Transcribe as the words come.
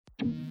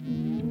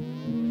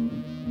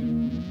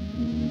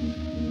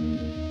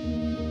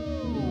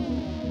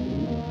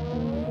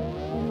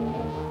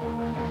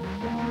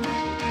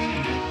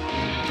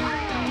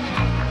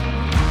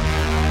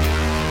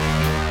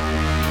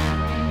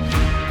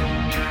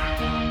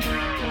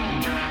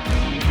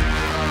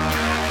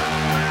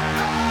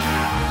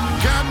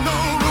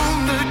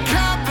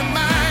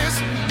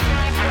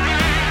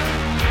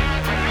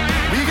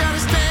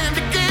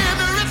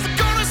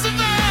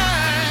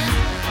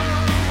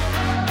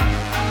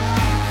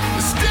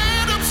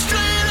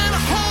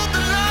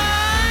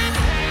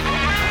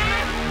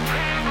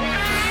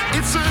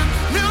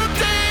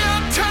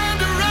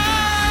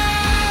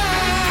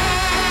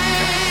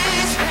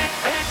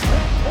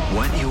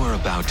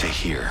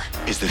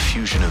the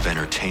fusion of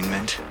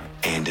entertainment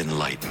and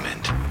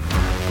enlightenment.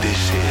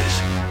 This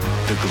is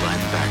the Glenn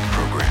Beck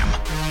Program.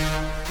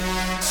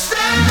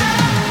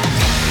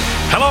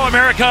 Hello,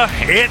 America.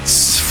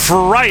 It's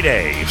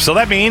Friday. So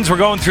that means we're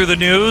going through the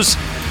news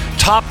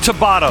top to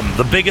bottom,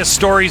 the biggest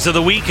stories of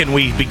the week, and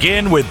we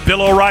begin with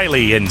Bill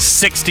O'Reilly in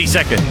 60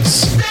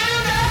 seconds.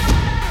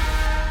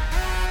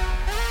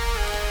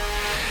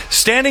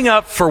 Standing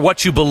up for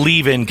what you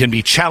believe in can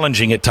be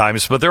challenging at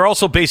times, but there are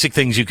also basic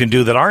things you can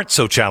do that aren't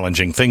so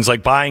challenging. Things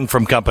like buying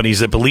from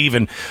companies that believe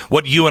in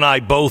what you and I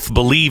both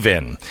believe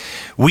in.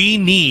 We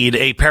need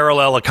a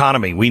parallel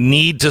economy. We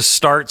need to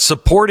start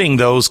supporting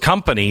those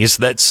companies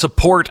that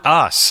support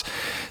us.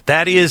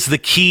 That is the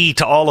key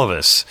to all of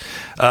us.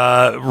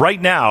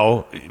 Right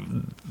now,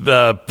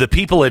 the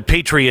people at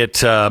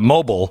Patriot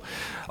Mobile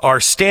are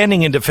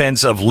standing in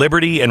defense of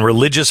liberty and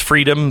religious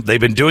freedom.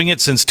 They've been doing it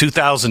since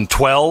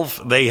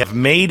 2012. They have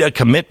made a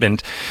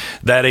commitment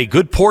that a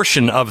good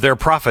portion of their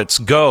profits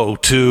go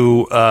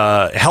to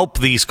help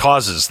these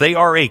causes. They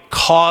are a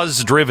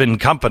cause-driven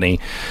company.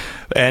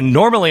 And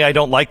normally I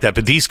don't like that,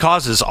 but these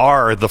causes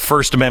are the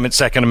First Amendment,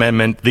 Second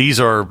Amendment. These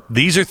are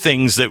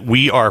things that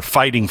we are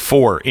fighting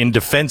for in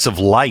defense of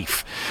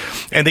life.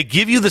 And they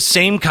give you the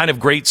same kind of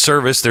great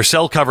service. Their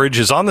cell coverage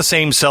is on the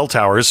same cell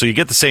towers, so you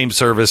get the same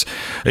service,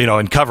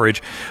 and coverage,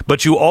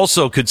 but you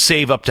also could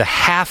save up to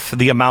half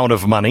the amount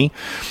of money.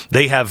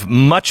 They have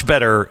much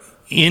better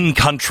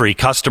in-country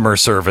customer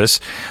service,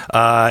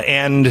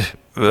 and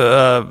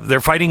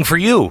they're fighting for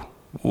you.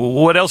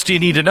 What else do you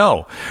need to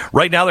know?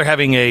 Right now, they're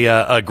having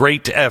a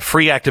great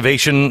free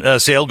activation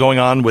sale going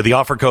on with the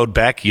offer code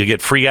Beck. You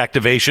get free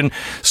activation.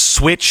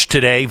 Switch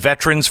today.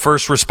 Veterans,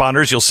 first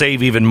responders, you'll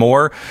save even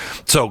more.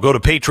 So go to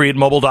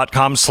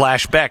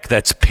patriotmobile.com/Beck.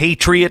 That's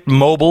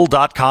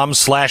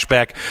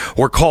patriotmobile.com/Beck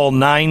or call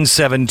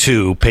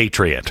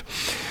 972-PATRIOT.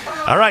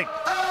 All right.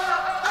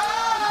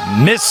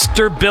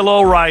 Mr. Bill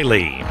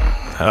O'Reilly,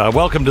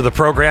 welcome to the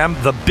program.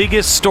 The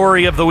biggest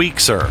story of the week,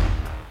 sir.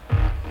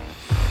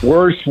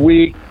 Worst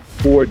week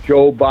for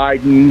Joe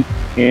Biden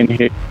in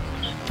his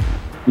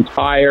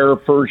entire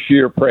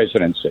first-year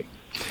presidency.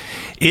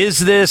 Is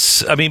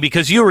this,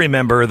 because you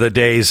remember the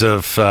days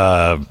of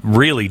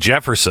really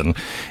Jefferson,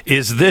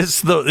 is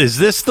this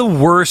the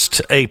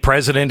worst a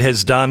president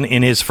has done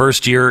in his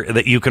first year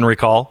that you can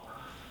recall?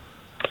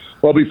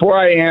 Well, before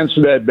I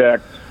answer that,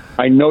 Beck,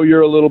 I know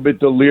you're a little bit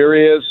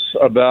delirious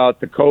about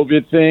the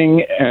COVID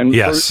thing, and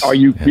yes. Are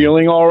you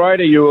feeling all right?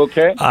 Are you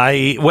okay?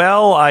 I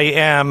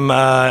am.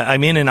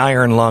 I'm in an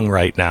iron lung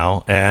right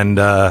now, and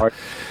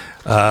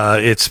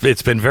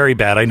it's been very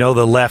bad. I know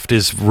the left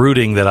is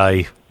rooting that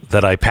I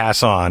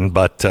pass on,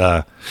 but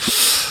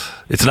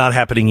it's not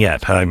happening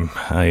yet.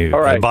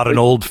 I bought an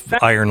old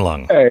iron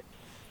lung. Hey,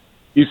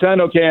 you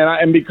sound okay,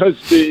 and because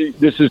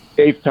this is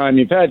the eighth time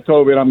you've had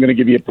COVID, I'm going to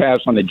give you a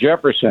pass on the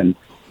Jefferson.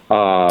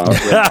 But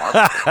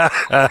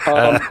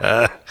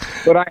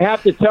I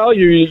have to tell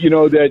you,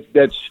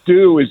 that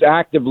Stu is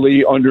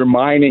actively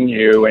undermining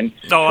you. And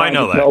I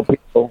know that. Tell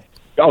people,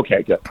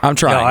 okay, good. I'm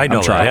trying. No, I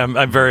know that.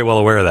 I'm very well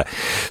aware of that.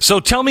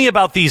 So tell me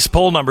about these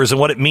poll numbers and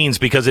what it means,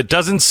 because it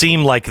doesn't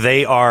seem like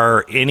they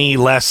are any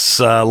less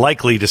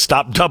likely to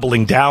stop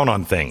doubling down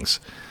on things.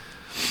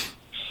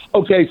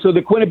 Okay, so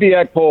the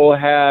Quinnipiac poll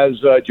has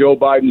Joe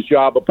Biden's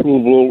job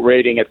approval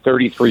rating at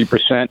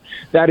 33%.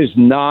 That is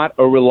not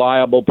a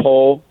reliable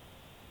poll.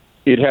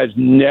 It has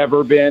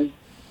never been.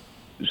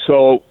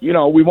 So,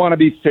 we want to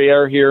be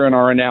fair here in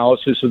our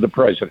analysis of the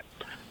president.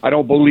 I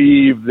don't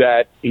believe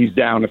that he's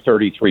down to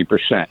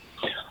 33%.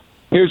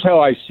 Here's how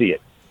I see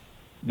it.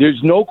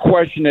 There's no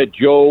question that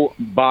Joe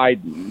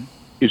Biden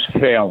is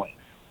failing.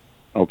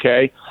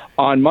 Okay?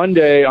 On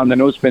Monday on the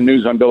No Spin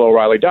News on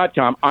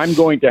BillO'Reilly.com, I'm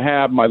going to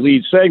have my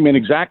lead segment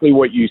exactly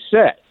what you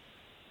said.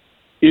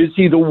 Is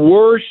he the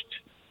worst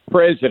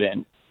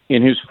president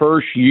in his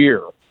first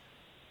year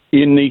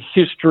in the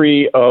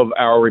history of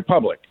our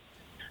republic?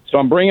 So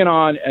I'm bringing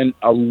on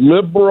a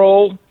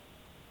liberal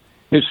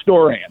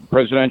historian,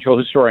 presidential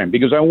historian,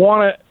 because I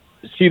want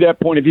to see that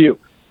point of view.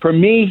 For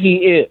me, he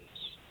is.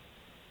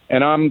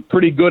 And I'm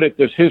pretty good at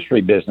this history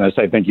business.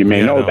 I think you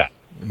may know that.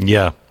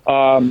 Yeah.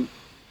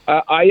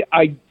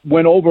 I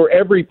went over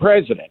every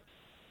president.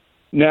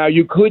 Now,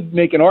 you could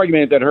make an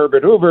argument that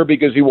Herbert Hoover,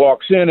 because he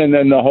walks in and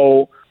then the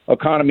whole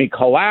economy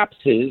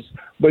collapses,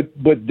 but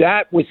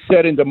that was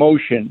set into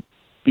motion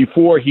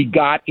before he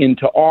got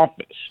into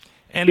office.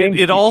 And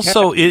it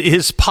also,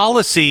 his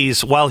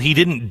policies, while he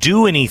didn't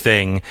do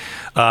anything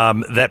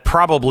that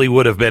probably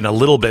would have been a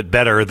little bit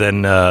better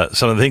than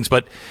some of the things,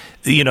 but,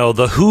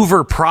 the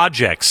Hoover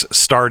projects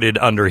started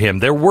under him.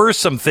 There were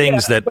some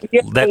things that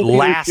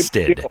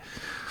lasted.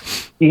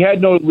 He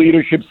had no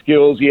leadership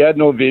skills. He had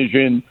no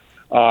vision.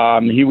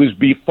 He was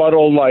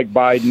befuddled like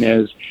Biden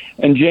is.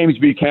 And James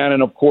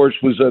Buchanan, of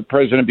course, was a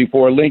president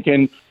before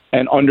Lincoln,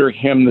 and under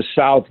him, the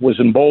South was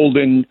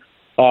emboldened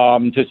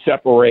to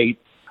separate.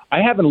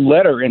 I have a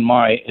letter in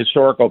my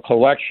historical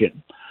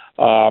collection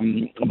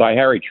by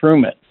Harry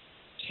Truman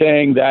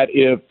saying that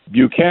if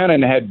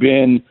Buchanan had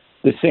been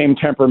the same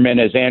temperament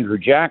as Andrew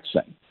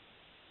Jackson,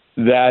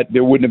 that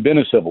there wouldn't have been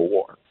a civil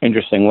war.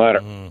 Interesting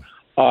letter.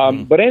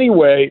 But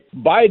anyway,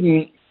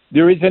 Biden,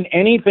 there isn't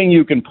anything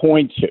you can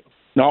point to,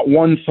 not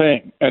one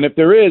thing. And if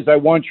there is, I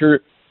want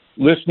your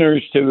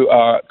listeners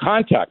to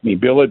contact me,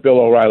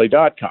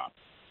 bill@BillO'Reilly.com,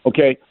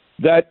 okay,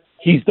 that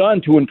he's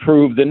done to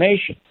improve the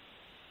nation.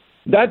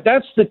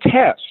 That's the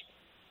test.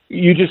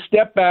 You just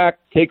step back,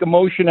 take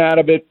emotion out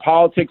of it,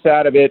 politics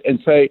out of it, and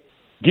say,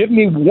 give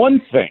me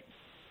one thing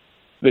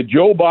that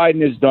Joe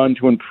Biden has done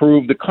to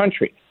improve the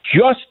country.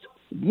 Just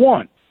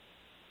one.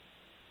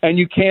 And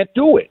you can't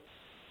do it.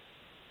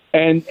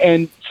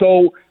 And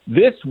so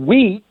this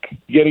week,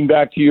 getting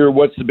back to your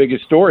what's the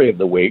biggest story of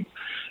the week,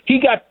 he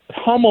got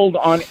pummeled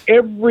on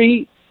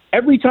every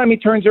time he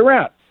turns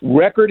around.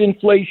 Record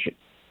inflation,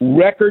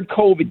 record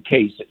COVID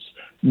cases,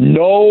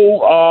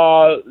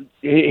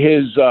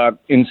 his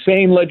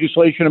insane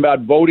legislation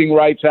about Voting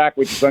Rights Act,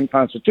 which is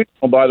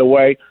unconstitutional, by the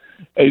way,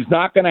 is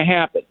not going to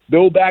happen.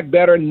 Build Back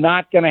Better,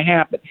 not going to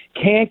happen.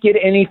 Can't get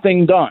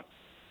anything done.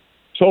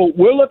 So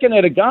we're looking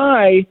at a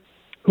guy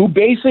who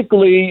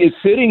basically is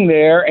sitting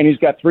there, and he's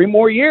got 3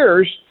 more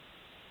years,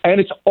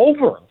 and it's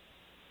over.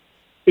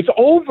 It's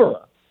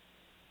over.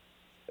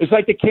 It's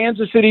like the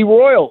Kansas City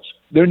Royals.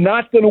 They're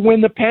not going to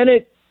win the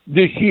pennant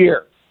this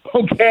year,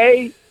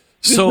 okay?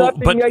 So,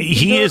 but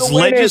he is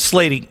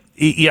legislating.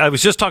 I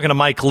was just talking to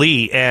Mike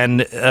Lee,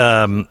 and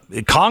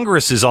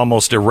Congress is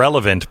almost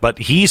irrelevant, but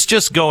he's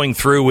just going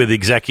through with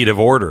executive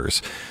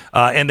orders,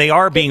 and they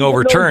are being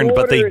overturned,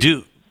 but they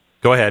do.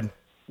 Go ahead.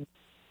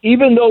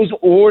 Even those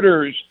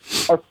orders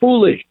are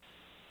foolish.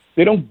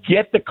 They don't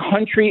get the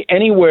country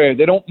anywhere.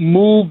 They don't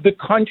move the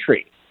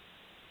country.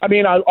 I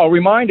mean, I'll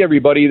remind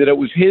everybody that it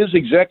was his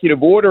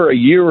executive order a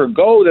year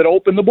ago that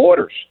opened the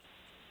borders.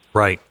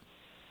 Right.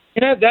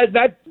 You know,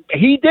 that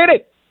he did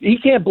it. He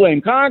can't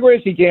blame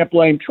Congress. He can't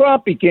blame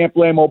Trump. He can't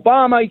blame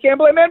Obama. He can't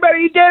blame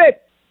anybody. He did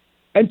it.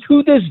 And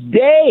to this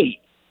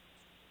day,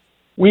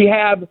 we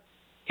have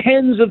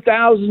tens of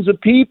thousands of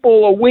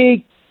people a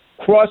week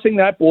crossing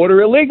that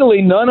border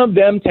illegally. None of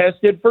them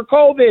tested for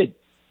COVID.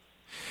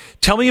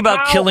 Tell me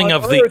about killing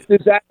of the.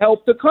 Does that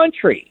help the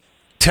country?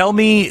 Tell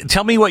me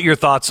what your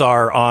thoughts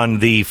are on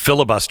the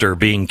filibuster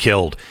being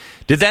killed.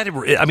 Did that?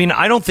 I mean,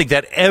 I don't think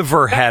that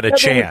ever had a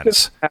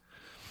chance.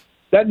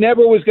 That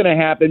never was going to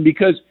happen,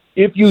 because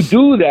if you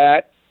do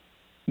that,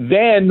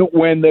 then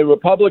when the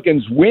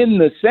Republicans win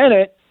the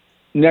Senate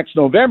next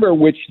November,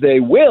 which they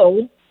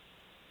will,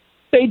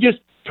 they just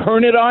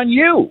turn it on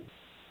you.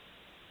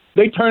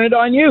 They turn it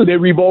on you. They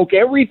revoke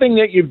everything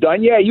that you've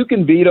done. Yeah, you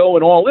can veto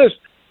and all this,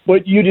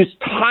 but you just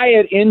tie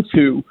it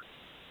into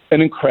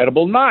an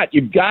incredible knot.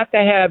 You've got to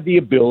have the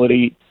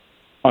ability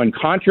on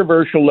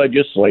controversial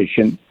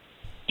legislation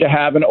to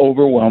have an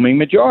overwhelming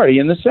majority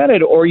in the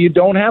Senate, or you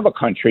don't have a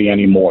country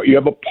anymore. You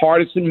have a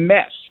partisan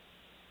mess.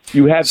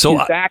 You have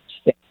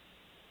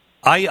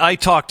I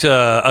talked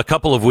a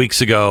couple of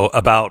weeks ago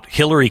about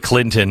Hillary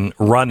Clinton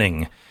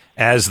running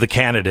as the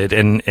candidate,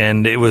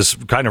 and it was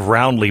kind of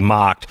roundly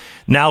mocked.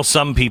 Now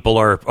some people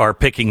are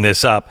picking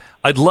this up.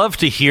 I'd love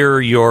to hear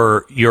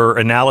your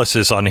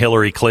analysis on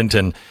Hillary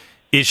Clinton.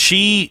 Is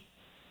she?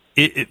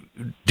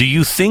 Do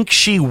you think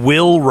she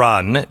will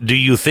run? Do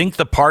you think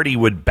the party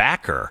would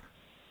back her?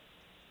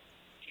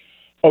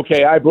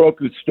 Okay, I broke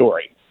the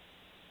story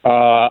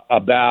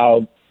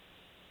about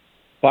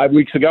 5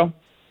 weeks ago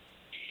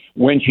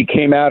when she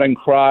came out and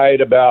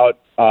cried about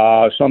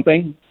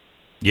something.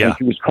 Yeah. And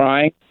she was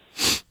crying.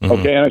 Mm-hmm.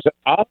 Okay, and I said,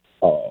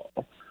 oh,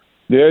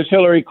 there's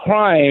Hillary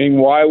crying.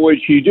 Why would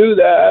she do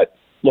that?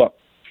 Look,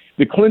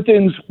 the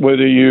Clintons,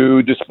 whether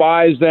you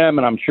despise them,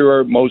 and I'm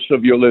sure most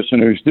of your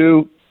listeners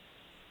do,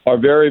 are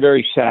very,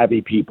 very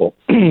savvy people.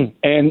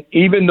 And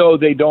even though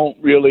they're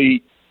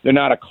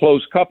not a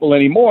close couple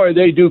anymore,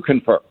 they do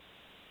confer.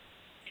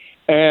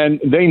 And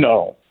they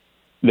know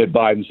that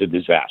Biden's a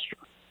disaster.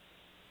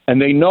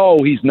 And they know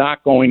he's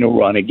not going to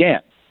run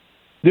again.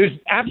 There's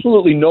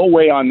absolutely no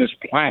way on this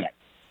planet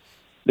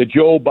that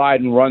Joe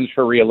Biden runs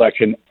for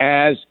re-election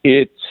as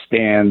it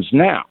stands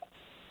now.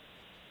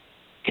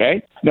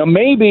 Okay? Now,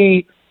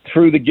 maybe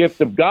through the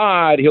gift of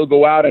God, he'll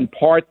go out and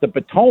part the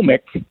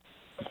Potomac.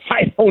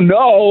 I don't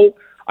know.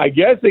 I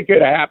guess it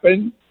could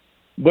happen.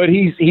 But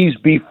he's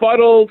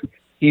befuddled.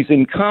 He's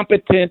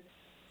incompetent.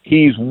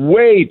 He's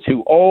way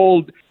too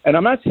old. And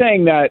I'm not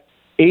saying that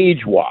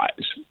age-wise.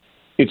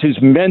 It's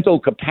his mental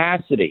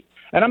capacity.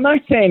 And I'm not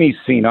saying he's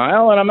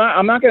senile, and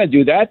I'm not going to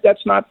do that.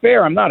 That's not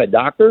fair. I'm not a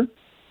doctor.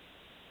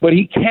 But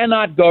he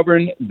cannot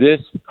govern this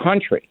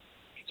country.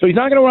 So he's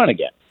not going to run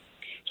again.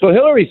 So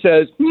Hillary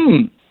says,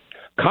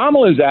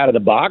 Kamala's out of the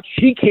box.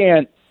 She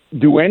can't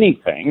do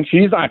anything.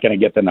 She's not going to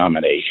get the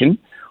nomination.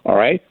 All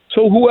right.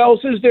 So who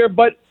else is there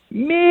but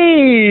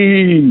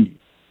me?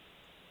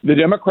 The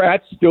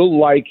Democrats still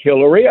like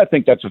Hillary. I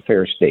think that's a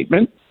fair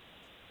statement.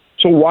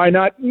 So why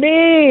not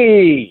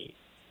me?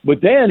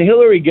 But then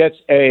Hillary gets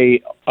a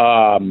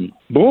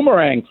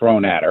boomerang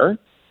thrown at her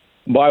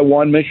by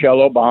one Michelle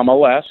Obama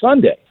last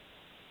Sunday,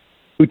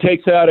 who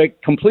takes out a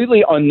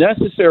completely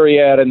unnecessary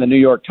ad in the New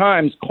York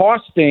Times,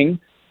 costing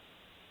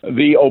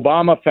the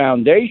Obama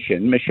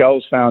Foundation,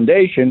 Michelle's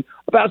foundation,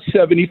 about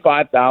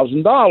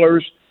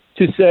 $75,000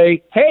 to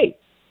say, hey,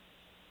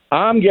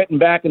 I'm getting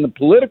back in the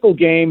political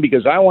game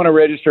because I want to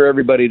register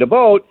everybody to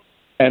vote.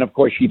 And, of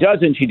course, she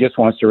doesn't. She just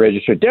wants to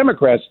register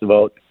Democrats to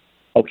vote.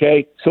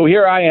 Okay, so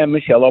here I am,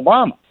 Michelle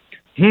Obama.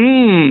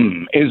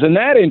 Isn't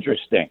that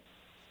interesting?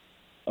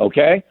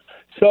 Okay,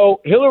 so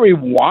Hillary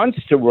wants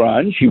to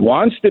run. She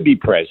wants to be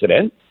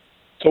president.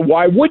 So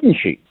why wouldn't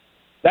she?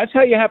 That's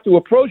how you have to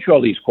approach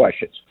all these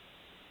questions.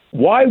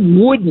 Why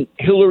wouldn't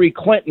Hillary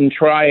Clinton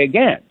try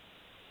again?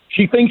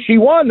 She thinks she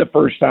won the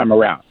first time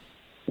around.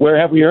 Where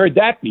have we heard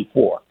that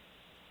before?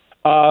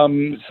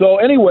 So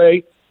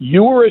anyway,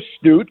 you were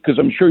astute because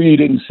I'm sure you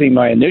didn't see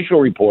my initial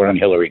report on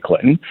Hillary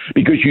Clinton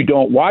because you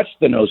don't watch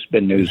the No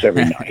Spin News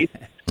every night.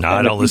 No,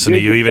 I don't listen to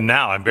you even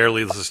now. I'm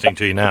barely listening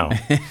to you now.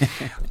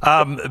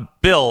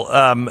 Bill,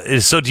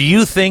 so do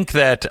you think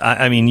that,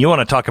 I mean, you want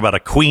to talk about a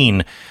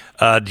queen.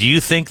 Do you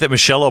think that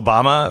Michelle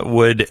Obama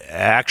would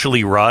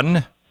actually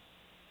run?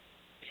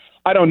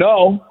 I don't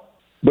know.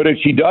 But if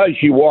she does,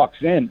 she walks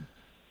in.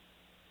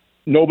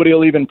 Nobody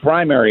will even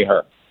primary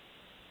her.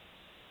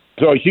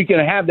 So she can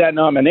have that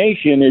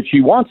nomination if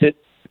she wants it.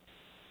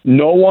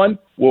 No one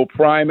will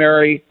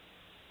primary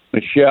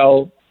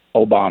Michelle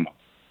Obama.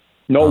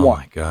 No one. Oh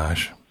my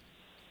gosh.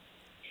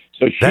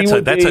 So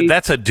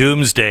that's a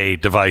doomsday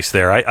device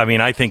there. I mean,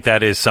 I think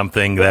that is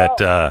something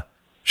that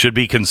should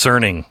be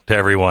concerning to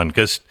everyone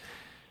because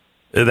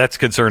that's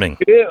concerning.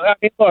 I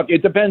mean, look,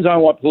 it depends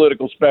on what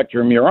political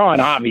spectrum you're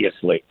on,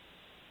 obviously.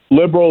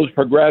 Liberals,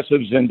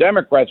 progressives, and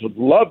Democrats would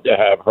love to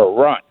have her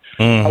run.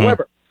 Mm-hmm.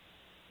 However,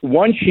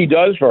 once she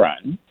does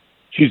run,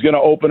 she's going to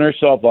open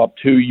herself up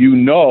to,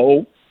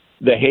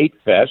 the hate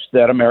fest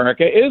that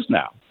America is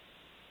now.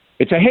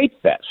 It's a hate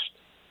fest.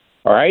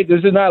 All right?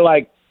 This is not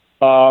like,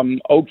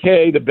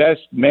 okay, the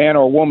best man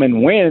or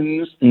woman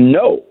wins.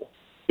 No.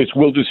 It's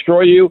we'll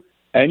destroy you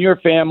and your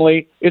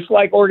family. It's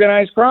like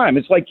organized crime.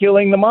 It's like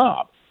killing the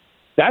mob.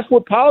 That's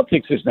what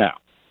politics is now.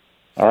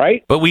 All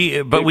right, but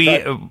we've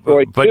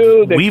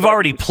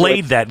already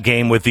played that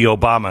game with the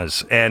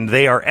Obamas, and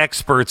they are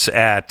experts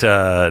at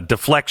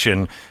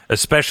deflection,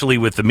 especially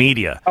with the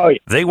media. Oh, yeah.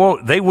 They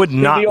would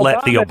not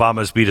let the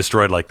Obamas be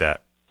destroyed like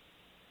that.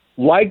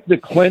 Like the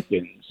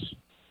Clintons,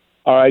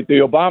 all right. The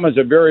Obamas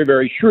are very,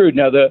 very shrewd.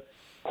 Now the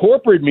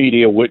corporate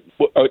media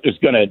is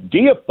going to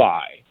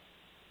deify.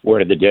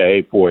 Word of the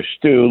day for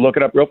Stu. Look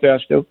it up real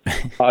fast, Stu.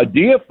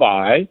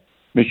 Deify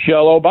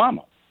Michelle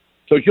Obama.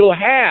 So she'll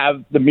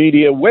have the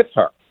media with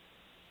her.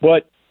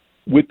 But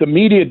with the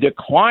media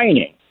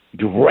declining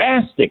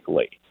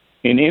drastically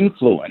in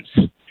influence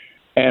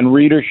and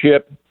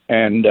readership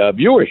and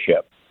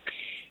viewership,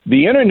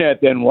 the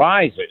Internet then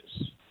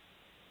rises.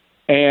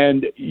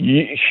 And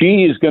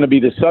she is going to be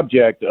the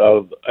subject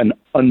of an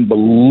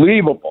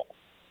unbelievable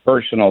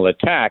personal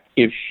attack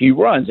if she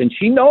runs. And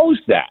she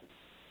knows that.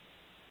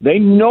 They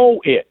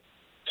know it.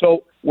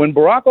 So when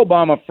Barack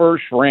Obama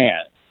first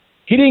ran,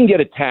 he didn't get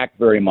attacked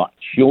very much.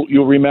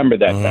 You'll remember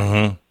that.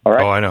 Mm-hmm. All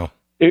right. Oh, I know.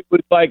 It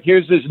was like,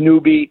 here's this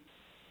newbie.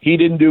 He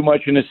didn't do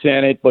much in the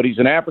Senate, but he's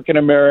an African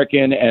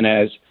American, and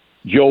as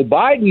Joe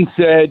Biden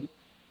said,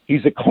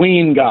 he's a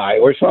clean guy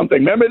or something.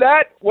 Remember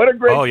that? What a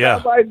great. Oh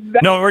yeah.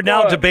 No, we're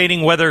now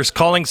debating whether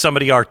calling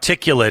somebody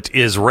articulate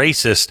is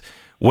racist.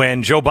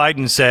 When Joe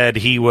Biden said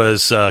he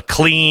was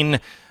clean,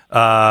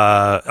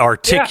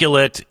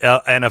 articulate,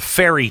 and a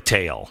fairy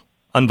tale.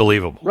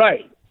 Unbelievable.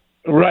 Right.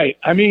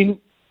 I mean.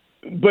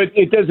 But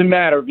it doesn't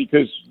matter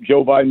because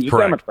Joe Biden's a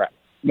Correct. Democrat.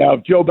 Now,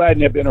 if Joe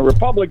Biden had been a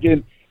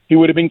Republican, he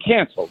would have been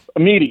canceled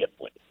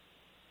immediately.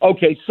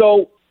 Okay,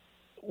 so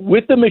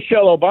with the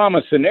Michelle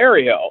Obama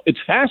scenario, it's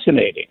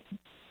fascinating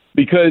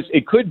because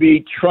it could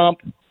be Trump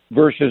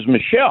versus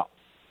Michelle.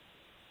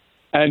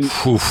 And,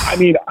 I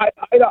mean,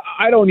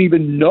 I don't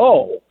even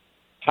know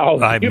how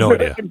the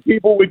American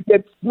people would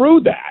get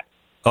through that.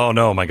 Oh,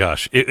 no, my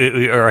gosh.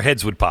 Our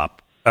heads would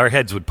pop.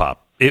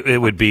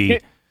 It would be...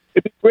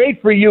 It'd be great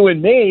for you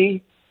and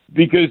me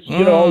because,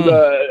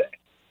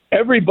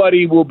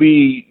 everybody will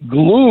be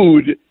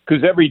glued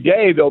because every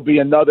day there'll be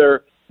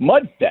another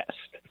mud fest.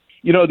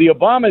 The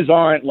Obamas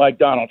aren't like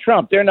Donald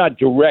Trump. They're not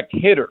direct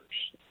hitters.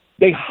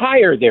 They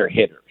hire their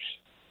hitters.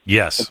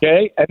 Yes.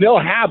 Okay? And they'll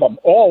have them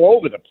all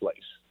over the place.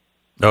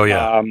 Oh,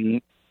 yeah.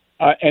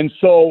 And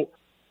so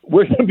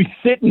we're going to be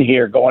sitting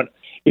here going,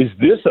 is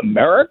this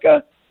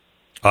America?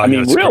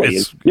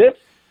 Is this?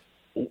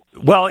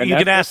 Well, you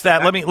can ask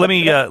that.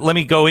 Let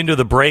me go into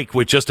the break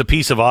with just a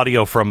piece of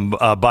audio from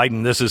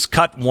Biden. This is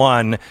cut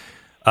one.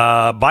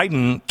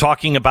 Biden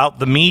talking about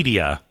the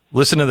media.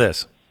 Listen to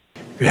this.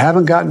 If you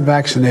haven't gotten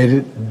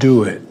vaccinated,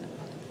 do it.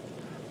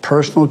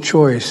 Personal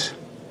choice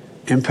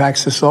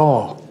impacts us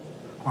all,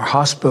 our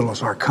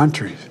hospitals, our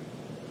countries.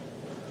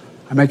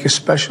 I make a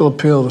special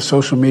appeal to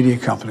social media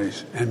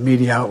companies and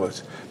media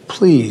outlets.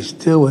 Please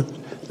deal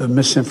with the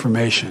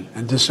misinformation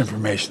and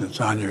disinformation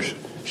that's on your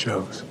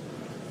shows.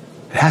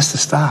 It has to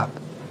stop.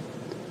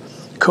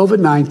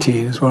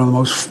 COVID-19 is one of the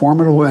most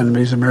formidable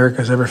enemies America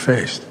has ever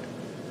faced.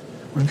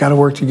 We've got to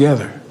work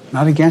together,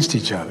 not against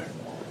each other.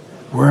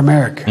 We're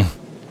America.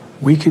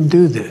 We can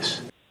do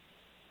this.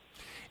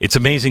 It's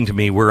amazing to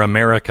me. We're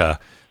America.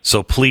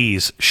 So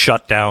please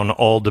shut down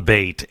all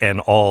debate and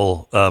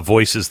all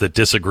voices that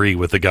disagree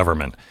with the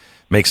government.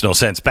 Makes no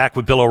sense. Back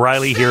with Bill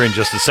O'Reilly here in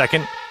just a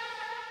second.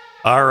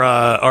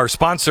 Our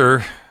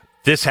sponsor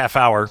this half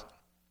hour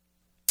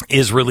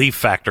is Relief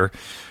Factor.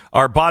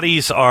 Our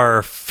bodies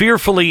are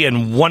fearfully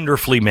and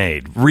wonderfully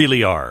made,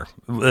 really are.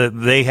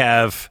 They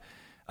have,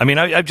 I mean,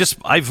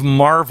 I've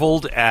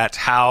marveled at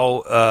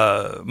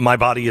how my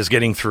body is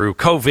getting through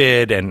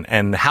COVID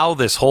and how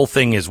this whole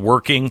thing is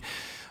working.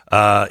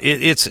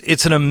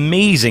 It's an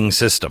amazing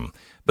system.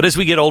 But as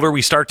we get older,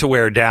 we start to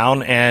wear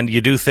down, and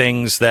you do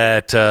things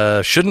that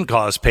shouldn't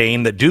cause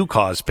pain that do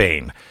cause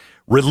pain.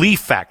 Relief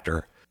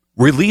Factor.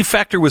 Relief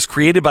Factor was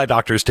created by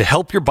doctors to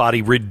help your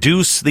body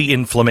reduce the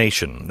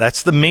inflammation.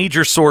 That's the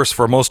major source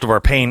for most of our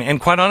pain. And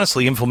quite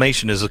honestly,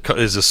 inflammation is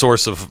a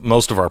source of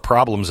most of our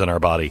problems in our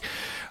body.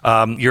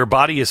 Your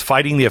body is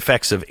fighting the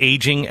effects of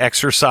aging,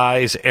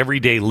 exercise,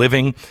 everyday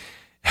living.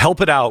 Help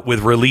it out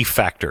with Relief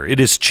Factor. It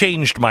has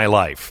changed my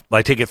life.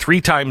 I take it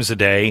 3 times a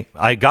day.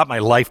 I got my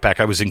life back.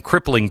 I was in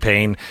crippling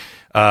pain.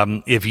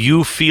 If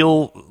you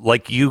feel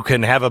like you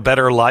can have a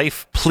better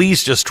life,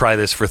 please just try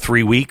this for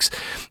 3 weeks.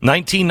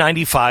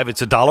 $19.95.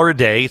 It's $1 a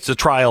day. It's a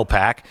trial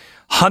pack.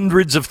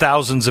 Hundreds of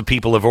thousands of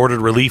people have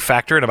ordered Relief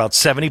Factor, and about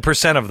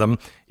 70% of them,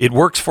 it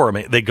works for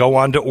them. They go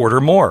on to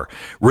order more.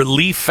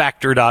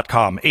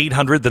 ReliefFactor.com.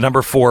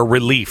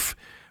 800-4-RELIEF.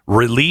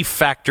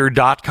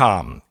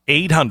 ReliefFactor.com.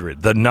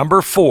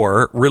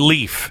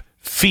 800-4-RELIEF.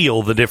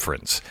 Feel the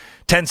difference.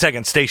 10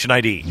 seconds, station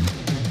ID.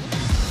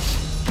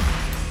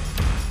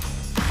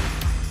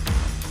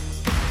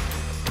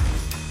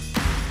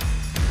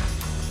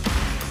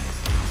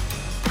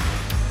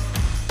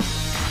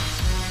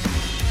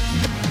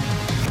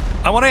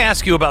 I want to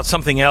ask you about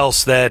something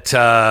else that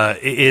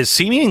is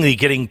seemingly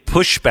getting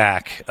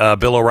pushback,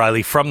 Bill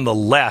O'Reilly, from the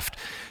left.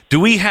 Do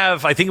we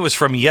have, I think it was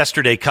from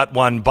yesterday, cut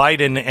one,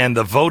 Biden and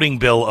the voting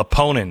bill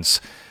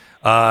opponents,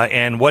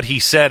 and what he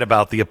said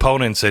about the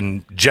opponents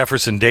and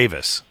Jefferson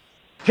Davis?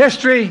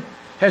 History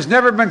has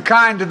never been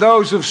kind to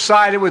those who've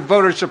sided with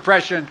voter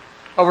suppression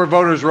over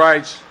voters'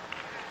 rights.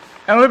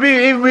 And it'll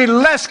even be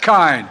less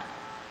kind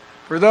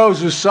for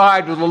those who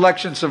side with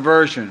election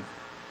subversion.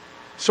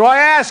 So I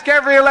ask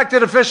every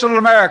elected official in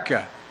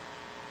America,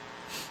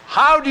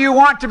 how do you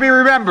want to be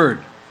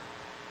remembered?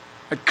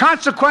 At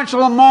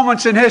consequential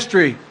moments in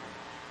history,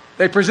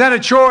 they present a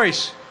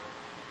choice.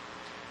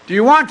 Do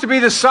you want to be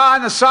on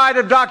the side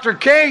of Dr.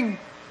 King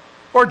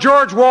or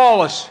George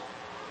Wallace?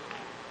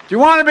 Do you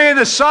want to be on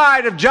the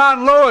side of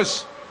John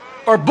Lewis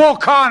or Bull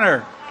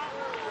Connor?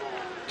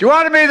 Do you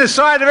want to be on the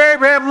side of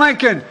Abraham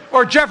Lincoln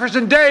or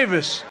Jefferson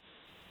Davis?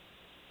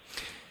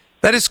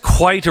 That is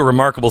quite a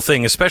remarkable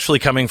thing, especially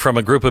coming from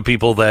a group of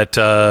people that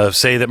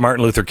say that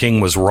Martin Luther King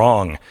was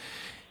wrong.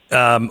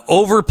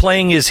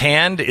 Overplaying his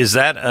hand, is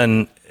that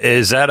an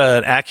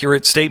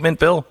accurate statement,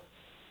 Bill?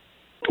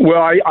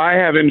 Well, I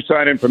have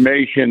inside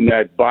information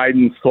that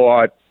Biden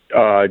thought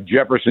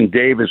Jefferson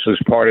Davis was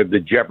part of the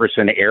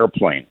Jefferson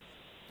airplane.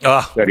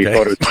 That he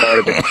thought it was part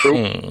of the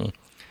troop.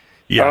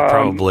 Yeah,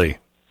 probably.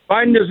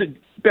 Biden doesn't,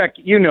 Beck,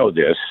 you know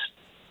this.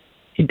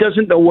 He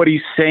doesn't know what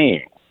he's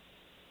saying.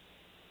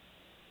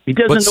 He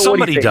doesn't but know somebody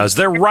what he's does.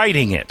 saying. They're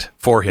writing it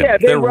for him. Yeah,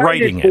 they're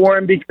writing it for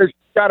him because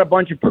he's got a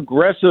bunch of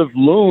progressive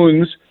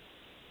loons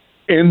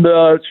in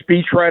the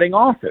speechwriting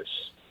office.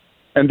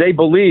 And they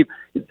believe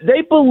this.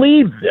 They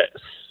believe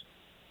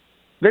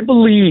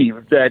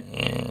that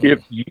if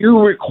you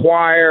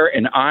require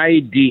an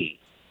ID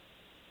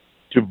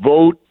to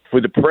vote for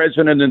the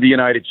president of the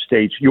United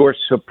States, you're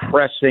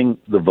suppressing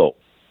the vote.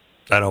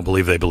 I don't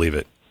believe they believe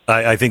it.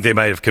 I think they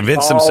might have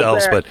convinced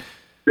themselves, but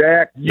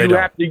Beck, you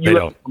have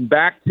to come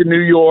back to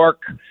New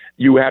York.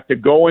 You have to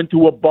go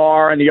into a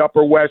bar on the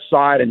Upper West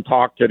Side and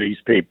talk to these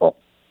people.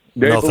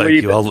 No, thank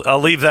you. I'll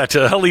leave that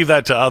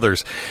to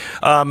others.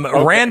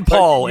 Rand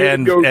Paul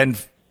and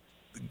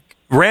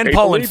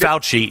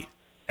Fauci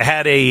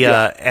had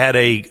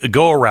a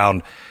go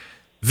around.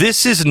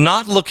 This is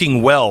not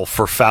looking well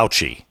for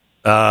Fauci.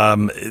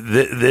 Ryan,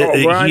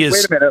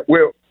 wait a minute.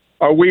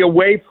 Are we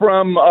away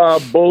from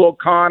Bull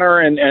O'Connor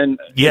and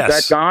yes.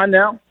 Is that gone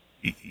now?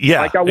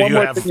 Yeah. I got one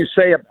more thing to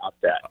say about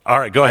that. All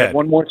right, go ahead.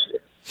 One more.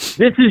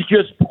 This is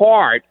just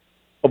part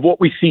of what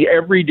we see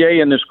every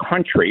day in this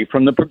country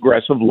from the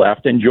progressive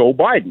left and Joe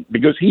Biden,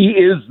 because he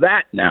is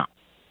that now.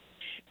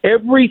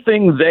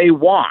 Everything they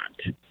want,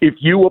 if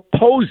you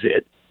oppose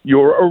it,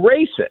 you're a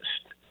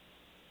racist.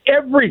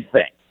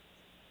 Everything.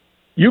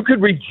 You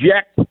could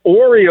reject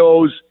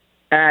Oreos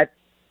at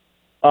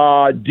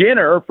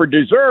dinner for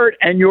dessert,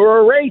 and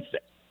you're a racist.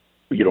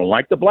 You don't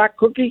like the black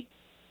cookie?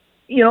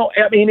 You know,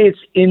 I mean, it's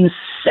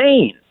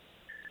insane.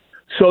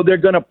 So they're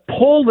going to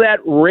pull that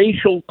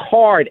racial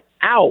card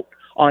out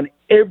on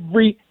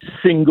every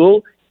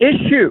single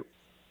issue.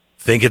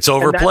 Think it's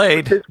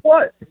overplayed.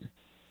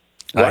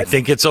 I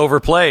think it's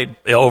overplayed.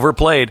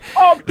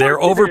 Oh, they're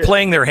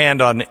overplaying their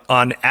hand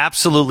on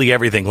absolutely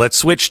everything. Let's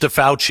switch to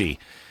Fauci.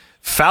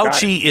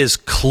 Fauci is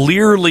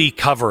clearly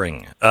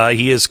covering.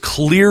 He is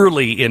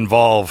clearly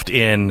involved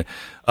in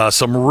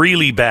some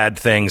really bad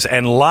things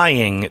and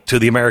lying to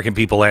the American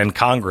people and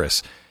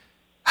Congress.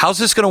 How's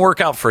this going to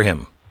work out for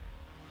him?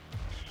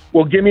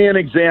 Well, give me an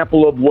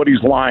example of what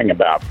he's lying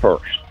about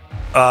first.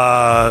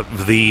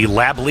 The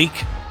lab leak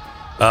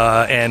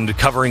and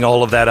covering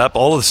all of that up,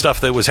 all of the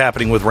stuff that was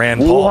happening with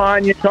Rand Paul.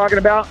 Wuhan, you're talking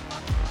about?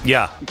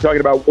 Yeah. You're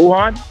talking about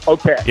Wuhan?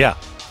 Okay. Yeah.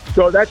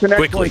 So that's an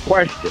excellent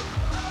question.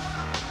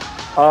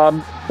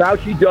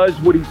 Fauci does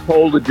what he's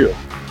told to do.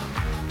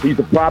 He's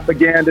a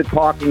propaganda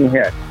talking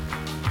head.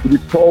 He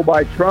was told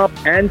by Trump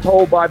and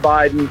told by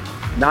Biden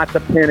not to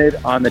pin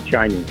it on the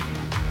Chinese.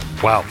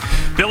 Wow.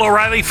 Bill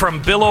O'Reilly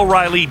from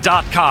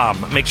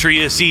BillO'Reilly.com. Make sure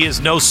you see his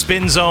No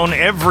Spin Zone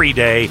every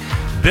day.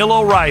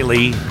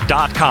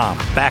 BillO'Reilly.com.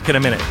 Back in a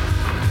minute.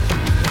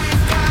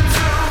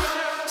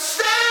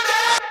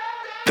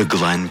 The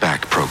Glenn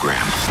Beck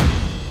Program.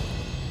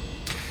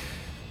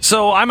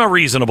 So I'm a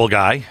reasonable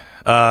guy,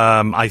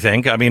 I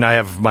think. I mean, I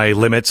have my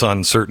limits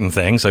on certain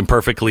things. I'm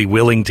perfectly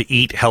willing to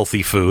eat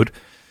healthy food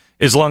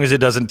as long as it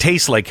doesn't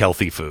taste like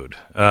healthy food.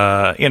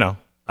 I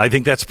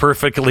think that's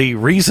perfectly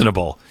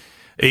reasonable.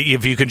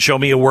 If you can show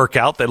me a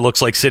workout that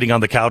looks like sitting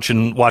on the couch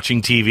and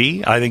watching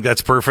TV, I think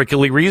that's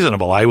perfectly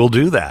reasonable. I will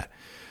do that.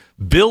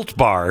 Built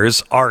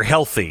bars are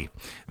healthy.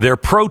 They're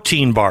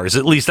protein bars.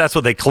 At least that's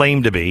what they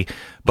claim to be.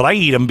 But I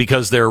eat them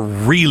because they're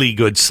really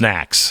good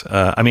snacks.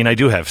 I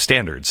do have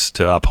standards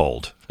to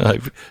uphold.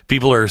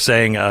 People are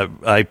saying,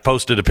 I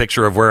posted a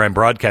picture of where I'm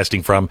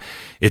broadcasting from.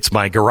 It's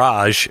my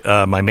garage,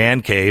 my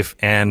man cave,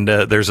 and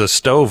there's a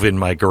stove in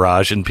my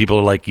garage. And people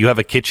are like, you have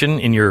a kitchen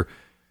in your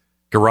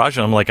garage?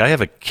 And I'm like, I have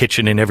a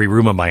kitchen in every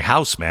room of my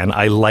house, man.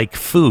 I like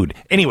food.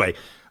 Anyway,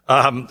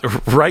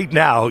 right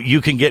now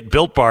you can get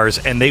Built Bars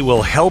and they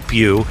will help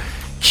you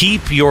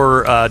keep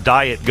your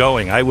diet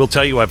going. I will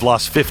tell you, I've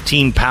lost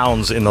 15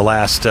 pounds in the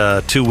last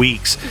 2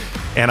 weeks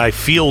and I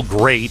feel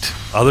great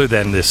other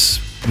than this,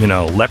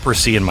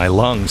 leprosy in my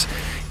lungs.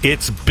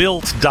 It's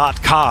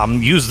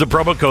built.com. Use the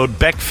promo code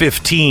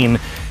BECK15.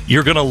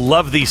 You're going to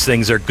love these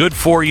things. They're good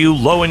for you,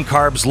 low in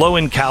carbs, low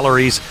in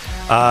calories,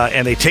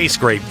 and they taste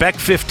great.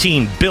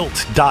 BECK15,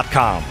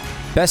 built.com.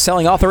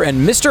 Best-selling author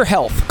and Mr.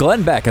 Health,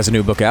 Glenn Beck, has a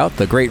new book out,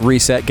 The Great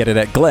Reset. Get it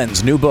at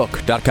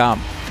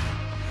glensnewbook.com.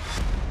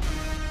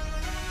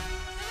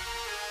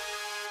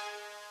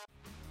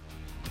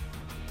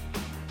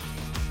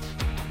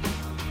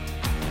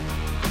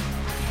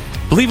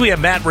 I believe we have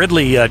Matt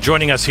Ridley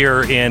joining us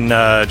here in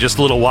just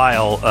a little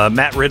while.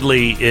 Matt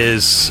Ridley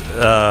is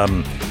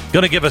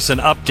going to give us an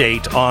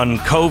update on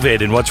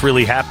COVID and what's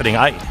really happening.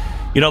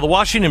 The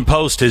Washington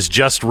Post has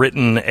just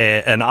written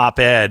an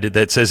op-ed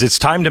that says it's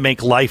time to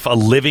make life a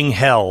living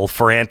hell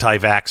for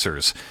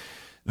anti-vaxxers.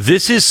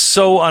 This is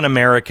so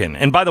un-American.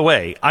 And by the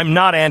way, I'm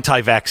not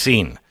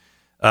anti-vaccine.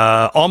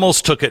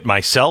 Almost took it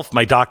myself.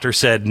 My doctor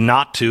said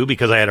not to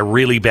because I had a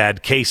really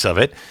bad case of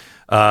it.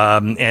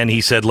 And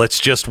he said, let's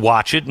just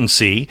watch it and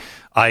see.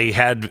 I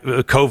had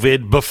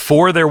COVID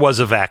before there was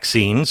a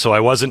vaccine, so I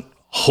wasn't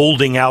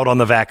holding out on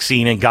the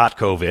vaccine and got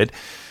COVID.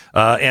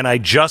 And I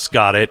just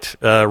got it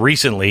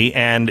recently,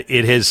 and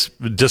it has,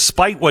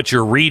 despite what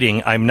you're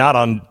reading, I'm not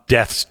on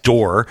death's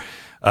door.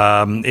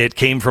 It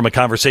came from a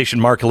conversation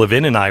Mark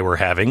Levin and I were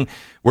having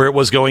where it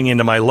was going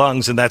into my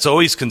lungs, and that's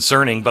always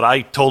concerning. But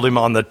I told him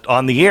on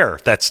the air,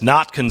 that's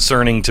not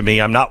concerning to me.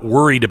 I'm not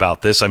worried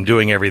about this. I'm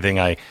doing everything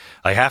I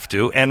have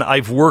to, and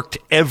I've worked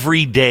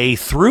every day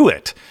through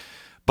it.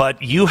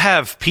 But you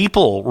have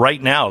people right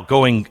now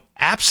going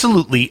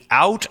absolutely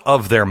out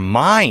of their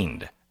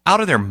mind.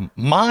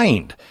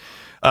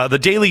 The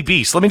Daily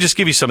Beast. Let me just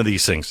give you some of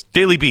these things.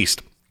 Daily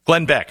Beast.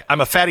 Glenn Beck. I'm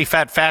a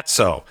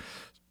fatso.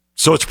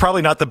 So it's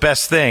probably not the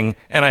best thing,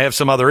 and I have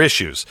some other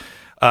issues.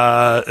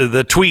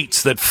 The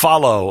tweets that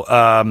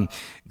follow.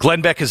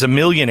 Glenn Beck is a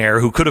millionaire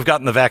who could have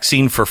gotten the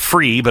vaccine for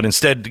free, but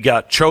instead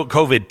got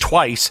COVID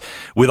twice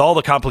with all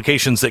the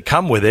complications that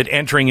come with it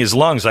entering his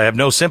lungs. I have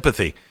no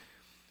sympathy.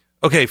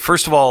 Okay,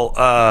 first of all,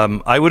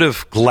 I would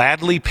have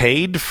gladly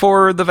paid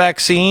for the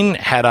vaccine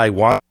had I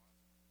wanted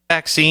the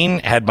vaccine,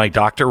 had my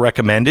doctor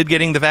recommended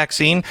getting the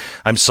vaccine.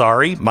 I'm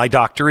sorry, my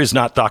doctor is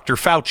not Dr.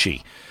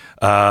 Fauci.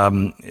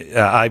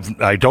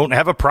 I don't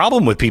have a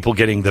problem with people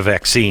getting the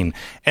vaccine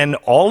and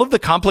all of the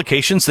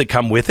complications that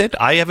come with it.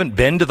 I haven't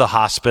been to the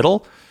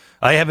hospital.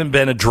 I haven't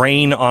been a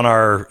drain on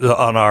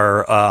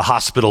our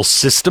hospital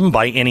system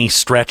by any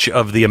stretch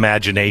of the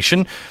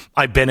imagination.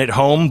 I've been at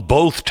home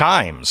both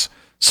times.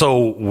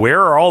 So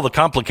where are all the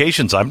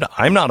complications? I'm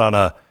not on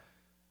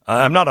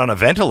a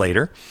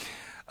ventilator.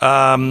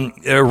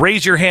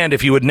 Raise your hand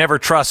if you would never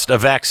trust a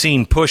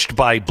vaccine pushed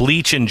by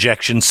bleach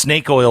injection,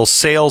 snake oil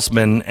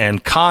salesmen,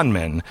 and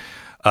conmen.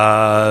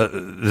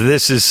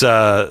 This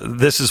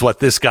is what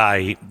this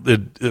guy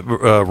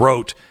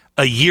wrote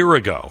a year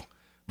ago,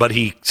 but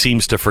he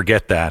seems to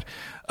forget that.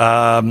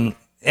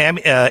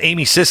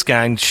 Amy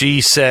Siskine,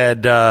 she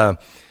said,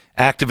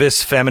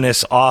 activist,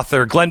 feminist,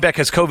 author. Glenn Beck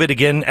has COVID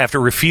again after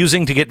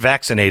refusing to get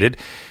vaccinated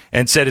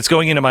and said it's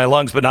going into my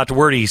lungs, but not to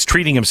worry. He's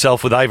treating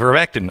himself with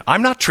ivermectin.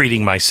 I'm not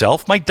treating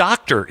myself. My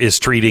doctor is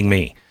treating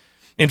me.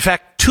 In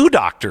fact, 2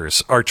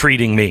 doctors are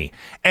treating me,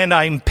 and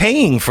I'm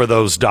paying for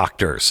those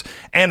doctors,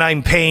 and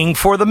I'm paying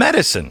for the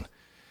medicine.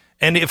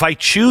 And if I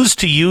choose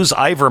to use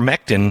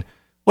ivermectin,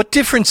 what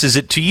difference is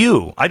it to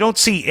you? I don't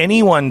see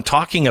anyone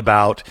talking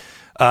about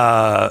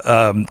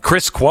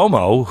Chris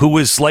Cuomo, who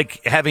was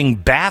like having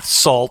bath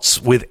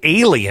salts with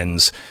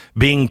aliens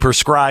being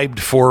prescribed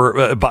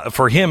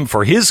for him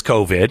for his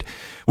COVID,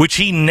 which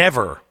he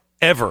never,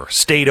 ever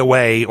stayed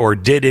away or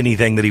did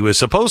anything that he was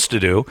supposed to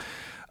do.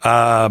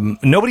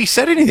 Nobody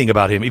said anything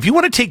about him. If you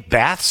want to take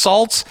bath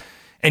salts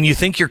and you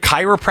think your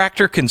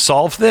chiropractor can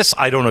solve this,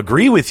 I don't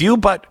agree with you,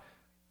 but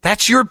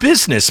that's your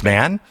business,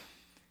 man.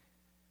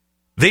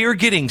 They are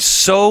getting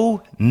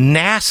so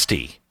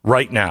nasty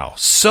right now.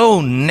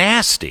 So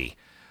nasty.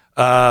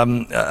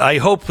 I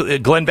hope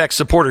Glenn Beck's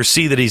supporters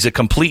see that he's a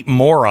complete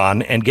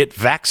moron and get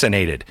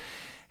vaccinated.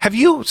 Have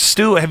you,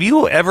 Stu,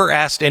 ever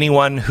asked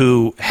anyone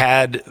who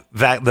had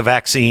the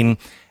vaccine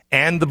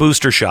and the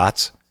booster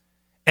shots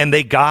and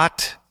they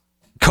got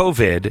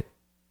COVID,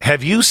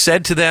 have you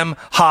said to them,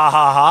 ha,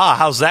 ha, ha,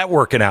 how's that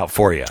working out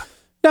for you?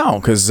 No,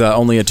 because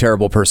only a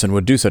terrible person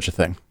would do such a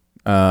thing.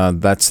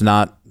 That's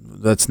not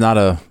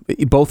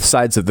both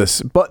sides of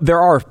this. But there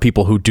are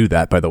people who do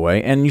that, by the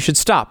way, and you should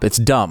stop. It's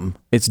dumb.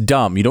 It's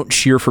dumb. You don't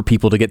cheer for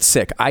people to get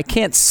sick. I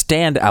can't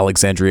stand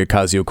Alexandria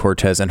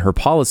Ocasio-Cortez and her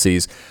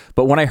policies,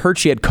 but when I heard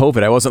she had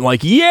COVID, I wasn't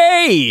like,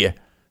 yay!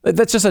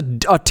 That's just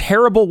a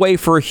terrible way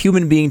for a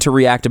human being to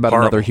react about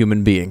another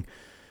human being.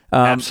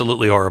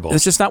 Absolutely horrible.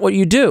 It's just not what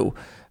you do.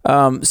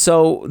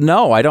 So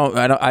no, I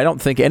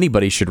don't think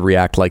anybody should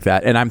react like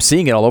that. And I'm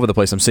seeing it all over the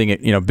place. I'm seeing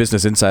it,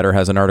 Business Insider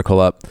has an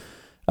article up,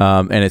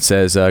 and it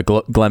says,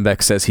 Glenn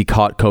Beck says he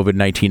caught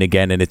COVID-19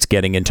 again and it's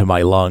getting into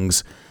my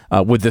lungs,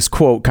 with this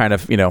quote kind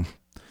of,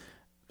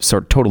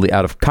 sort of totally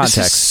out of context.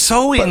 This is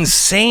so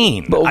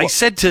insane. I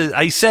said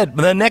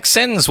the next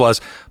sentence was,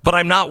 but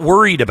I'm not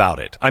worried about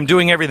it. I'm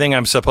doing everything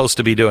I'm supposed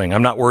to be doing.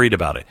 I'm not worried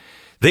about it.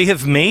 They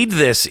have made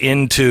this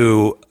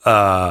into,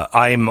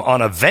 I'm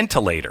on a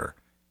ventilator.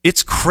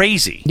 It's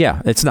crazy.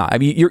 Yeah, it's not. I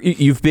mean,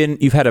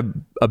 you've had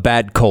a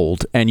bad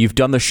cold, and you've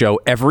done the show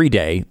every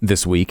day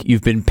this week.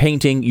 You've been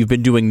painting. You've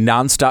been doing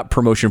nonstop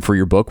promotion for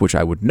your book, which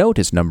I would note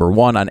is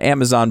 #1 on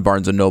Amazon,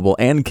 Barnes and Noble,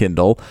 and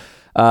Kindle.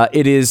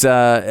 It is,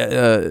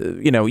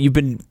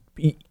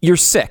 you're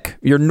sick.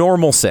 You're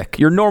normal sick.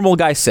 You're normal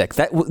guy sick.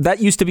 That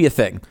used to be a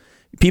thing.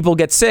 People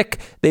get sick.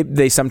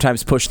 They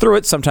sometimes push through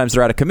it. Sometimes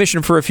they're out of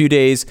commission for a few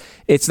days.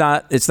 It's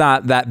not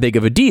that big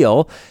of a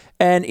deal.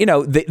 And,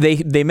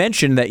 they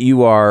mentioned that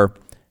you are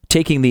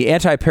taking the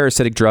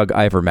anti-parasitic drug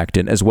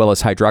ivermectin as well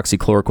as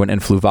hydroxychloroquine and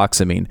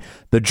fluvoxamine.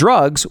 The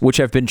drugs, which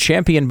have been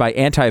championed by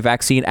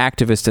anti-vaccine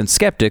activists and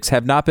skeptics,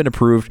 have not been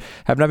proved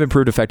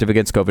effective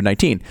against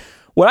COVID-19.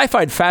 What I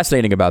find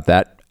fascinating about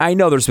that, I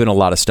know there's been a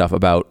lot of stuff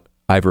about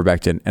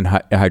ivermectin and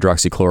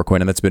hydroxychloroquine,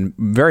 and that's been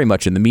very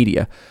much in the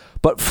media.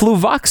 But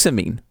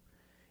fluvoxamine,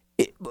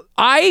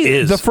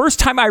 the first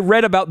time I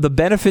read about the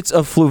benefits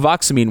of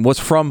fluvoxamine was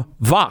from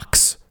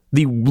Vox,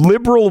 the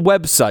liberal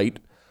website,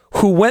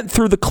 who went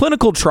through the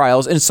clinical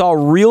trials and saw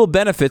real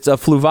benefits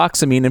of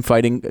fluvoxamine in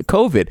fighting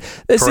COVID.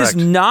 This Correct. is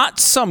not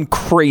some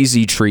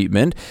crazy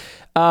treatment.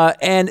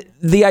 And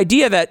the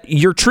idea that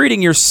you're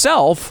treating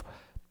yourself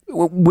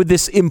with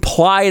this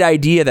implied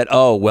idea that,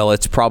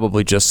 it's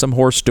probably just some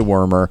horse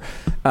dewormer.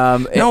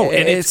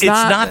 It's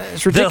not.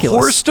 It's ridiculous. The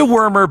horse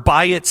dewormer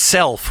by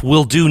itself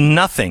will do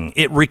nothing.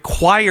 It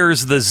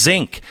requires the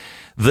zinc.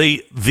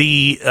 The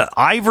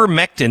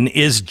ivermectin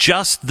is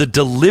just the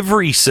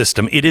delivery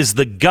system. It is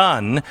the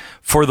gun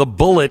for the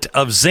bullet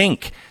of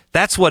zinc.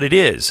 That's what it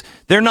is.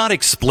 They're not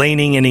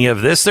explaining any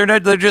of this. They're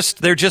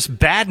just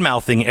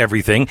bad-mouthing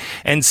everything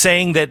and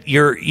saying that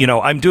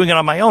I'm doing it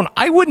on my own.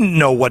 I wouldn't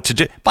know what to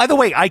do. By the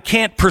way, I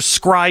can't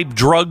prescribe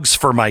drugs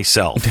for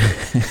myself.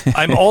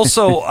 I'm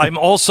also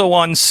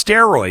on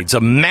steroids,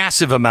 a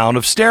massive amount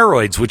of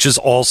steroids, which has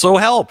also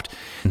helped.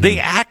 Mm-hmm. They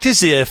act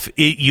as if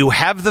you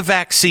have the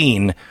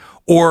vaccine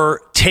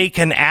or take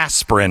an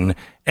aspirin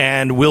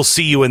and we'll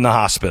see you in the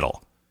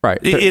hospital. Right.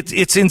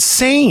 It's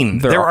insane.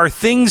 There are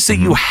things that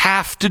you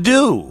have to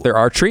do. There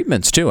are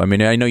treatments too. I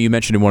mean, I know you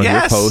mentioned in one of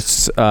your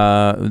posts,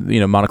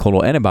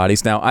 monoclonal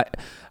antibodies. Now,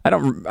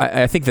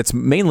 I think that's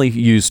mainly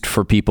used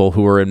for people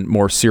who are in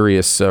more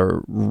serious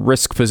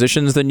risk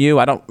positions than you.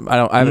 I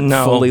haven't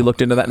fully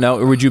looked into that. No,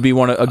 or would you be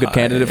a good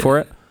candidate for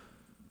it?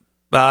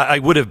 I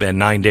would have been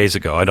 9 days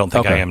ago. I don't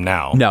think I am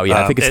now. No,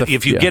 yeah, I think it's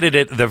if you get it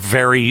at the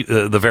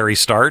very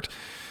start.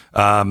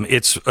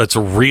 It's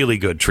a really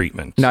good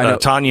treatment. No,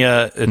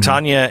 Tanya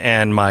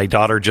and my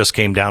daughter just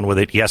came down with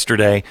it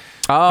yesterday.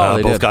 Oh,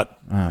 they both did.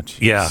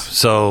 got yeah.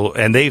 So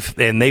and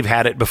they've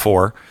had it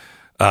before,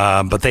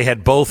 but they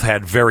had both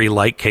had very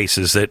light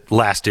cases that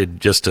lasted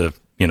just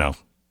about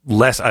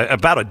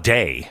a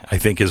day, I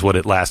think is what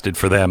it lasted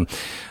for them.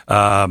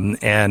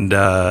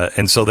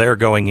 And so they're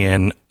going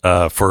in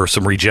for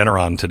some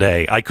Regeneron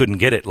today. I couldn't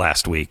get it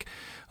last week.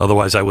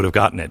 Otherwise, I would have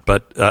gotten it.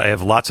 But I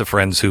have lots of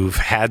friends who've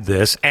had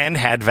this and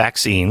had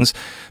vaccines,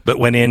 but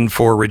went in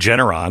for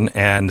Regeneron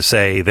and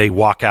say they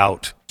walk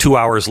out 2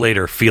 hours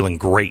later feeling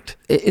great.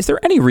 Is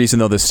there any reason,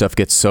 though, this stuff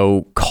gets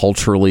so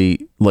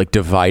culturally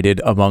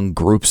divided among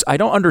groups? I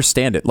don't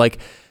understand it.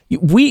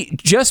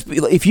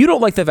 If you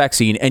don't like the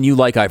vaccine and you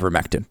like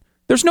ivermectin,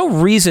 there's no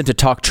reason to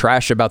talk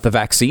trash about the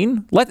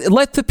vaccine.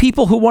 Let the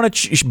people who want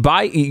to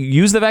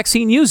use the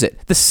vaccine use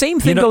it. The same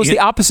thing goes the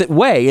opposite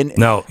way, and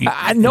no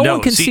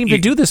one can seem to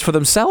do this for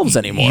themselves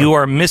anymore. You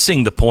are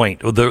missing the point.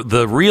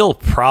 The real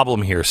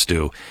problem here,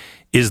 Stu,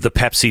 is the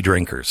Pepsi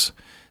drinkers.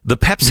 The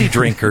Pepsi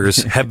drinkers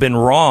have been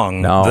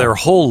wrong their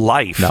whole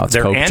life.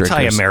 They're Coke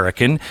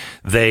anti-American.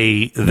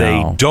 They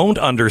don't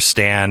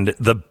understand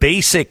the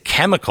basic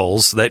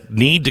chemicals that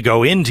need to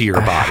go into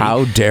your body.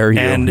 How dare you?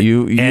 And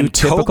you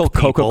typical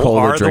Coca-Cola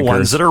are drinkers. The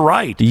ones that are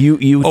right.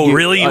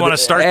 Really? You want to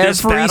start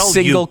this battle? Every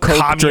single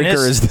Coke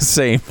drinker is the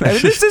same.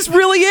 This is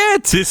really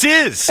it. This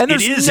is. And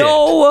there's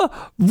no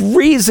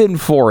reason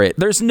for it.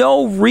 There's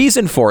no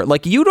reason for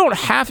it. You don't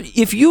have.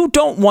 If you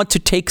don't want to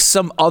take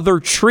some other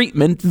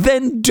treatment,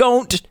 then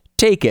don't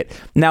take it.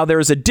 Now, there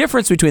is a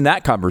difference between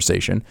that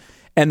conversation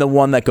and the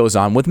one that goes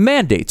on with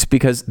mandates,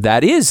 because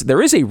there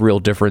is a real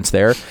difference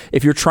there.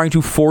 If you're trying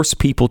to force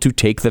people to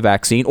take the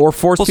vaccine or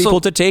force people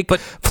to take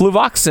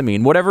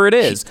fluvoxamine, whatever it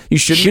is, you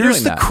shouldn't be doing that.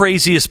 Here's the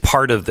craziest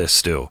part of this,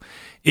 Stu,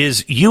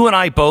 is you and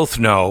I both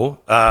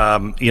know,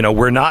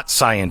 we're not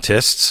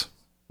scientists.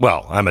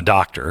 Well, I'm a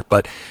doctor,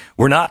 but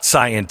we're not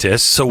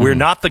scientists, so we're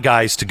not the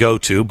guys to go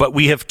to, but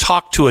we have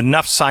talked to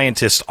enough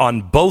scientists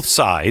on both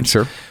sides.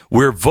 Sure.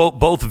 We're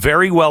both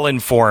very well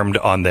informed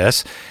on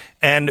this,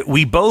 and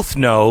we both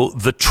know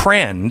the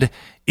trend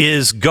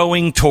is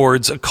going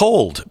towards a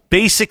cold,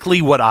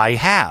 basically what I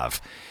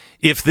have.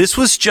 If this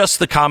was just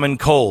the common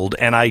cold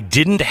and I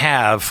didn't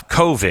have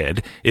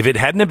COVID, if it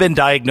hadn't been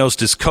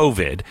diagnosed as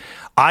COVID,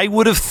 I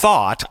would have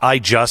thought I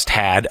just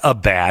had a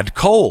bad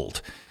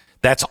cold.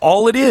 That's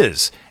all it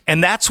is.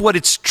 And that's what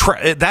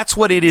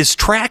it is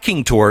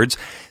tracking towards.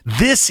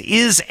 This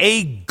is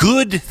a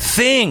good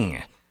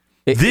thing.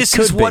 This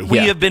is what we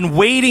have been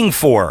waiting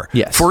for.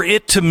 Yes. For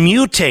it to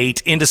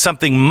mutate into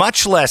something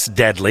much less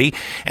deadly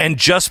and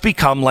just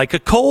become like a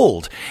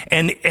cold.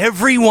 And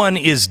everyone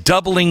is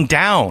doubling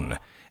down.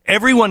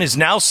 Everyone is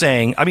now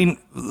saying,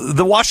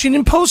 the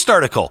Washington Post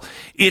article,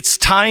 it's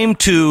time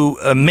to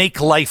make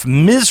life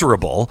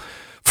miserable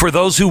for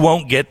those who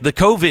won't get the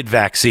COVID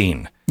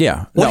vaccine.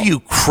 Yeah. What are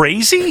you,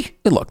 crazy?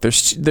 Look,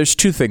 there's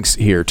two things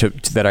here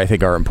that I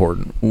think are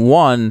important.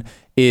 One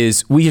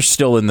is we are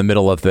still in the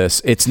middle of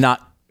this. It's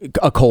not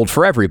a cold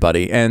for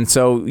everybody. And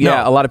so,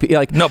 a lot of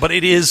people no, but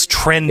it is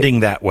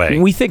trending that way.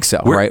 We think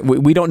so, right?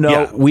 We don't know.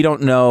 Yeah. We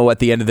don't know at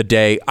the end of the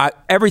day.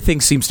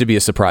 Everything seems to be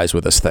a surprise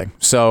with this thing.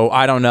 So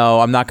I don't know.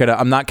 I'm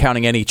not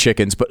counting any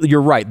chickens, but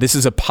you're right. This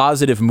is a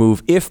positive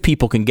move if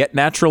people can get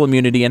natural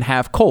immunity and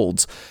have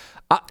colds.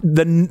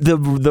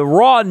 The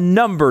raw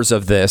numbers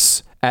of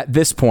this at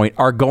this point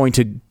are going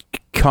to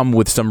come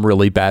with some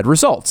really bad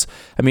results.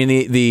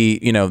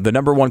 The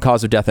number one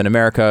cause of death in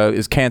America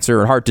is cancer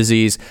and heart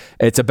disease.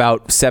 It's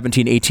about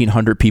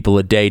 1,800 people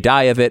a day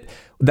die of it.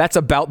 That's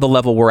about the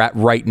level we're at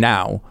right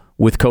now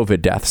with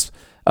COVID deaths.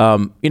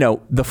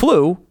 The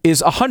flu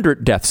is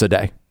 100 deaths a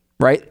day.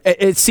 Right?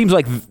 It seems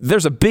like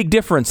there's a big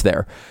difference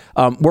there.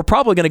 We're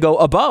probably going to go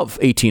above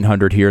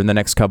 1,800 here in the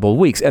next couple of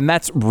weeks, and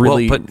that's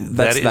really. Well, but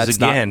that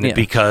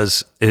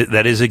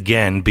is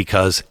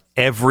because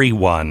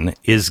everyone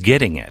is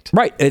getting it.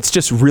 Right. It's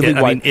just really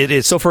wide. It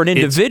is. So for an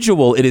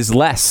individual, it is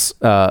less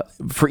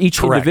for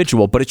each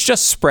individual, but it's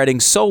just spreading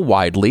so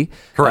widely,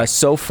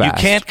 so fast. You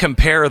can't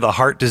compare the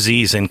heart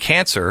disease and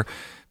cancer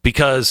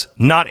because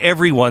not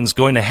everyone's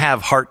going to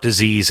have heart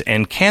disease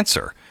and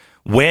cancer.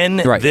 When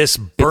this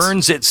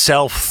burns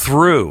itself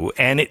through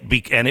and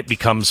it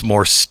becomes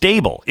more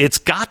stable, it's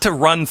got to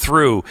run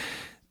through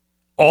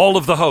all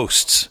of the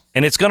hosts,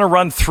 and it's going to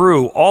run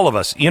through all of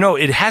us.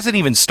 It hasn't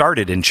even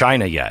started in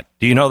China yet.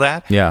 Do you know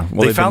that? Yeah.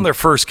 Well, they found their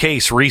first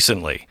case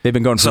recently. They've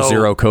been going for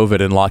zero COVID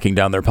and locking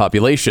down their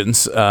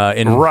populations.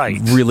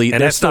 Really,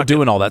 and they're still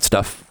doing all that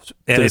stuff.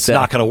 And it's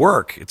not going to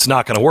work. It's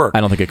not going to work.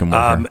 I don't think it can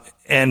work.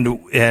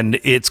 And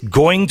it's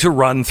going to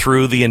run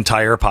through the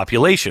entire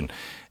population.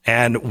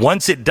 And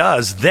once it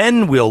does,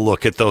 then we'll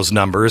look at those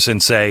numbers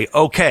and say,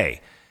 okay,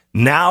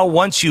 now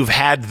once you've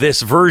had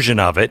this version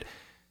of it,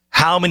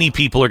 how many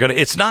people are going to,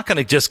 it's not going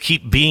to just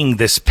keep being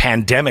this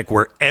pandemic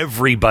where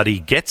everybody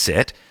gets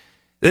it.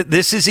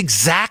 This is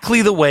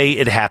exactly the way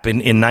it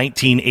happened in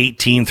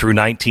 1918 through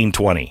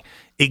 1920.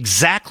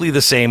 Exactly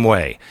the same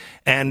way.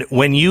 And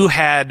when you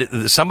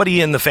had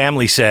somebody in the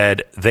family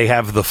said they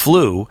have the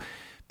flu,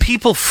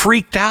 people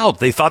freaked out.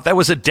 They thought that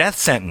was a death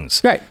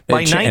sentence. Right.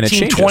 By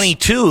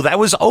 1922, that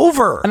was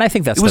over. And I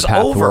think that's the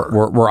path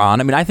we're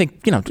on. I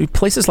think,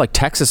 places like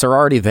Texas are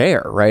already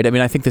there, right?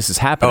 I think this is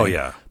happening. Oh,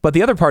 yeah. But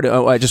the other part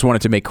I just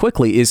wanted to make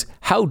quickly is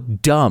how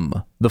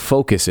dumb the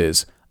focus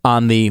is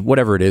on the,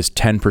 whatever it is,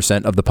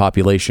 10% of the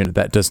population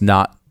that does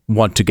not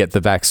want to get the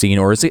vaccine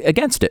or is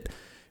against it.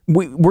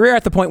 we're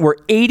at the point where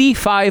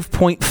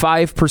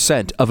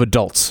 85.5% of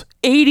adults,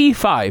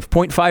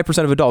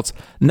 85.5% of adults,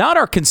 not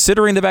are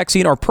considering the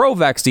vaccine or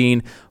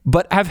pro-vaccine,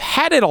 but have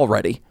had it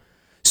already.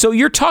 So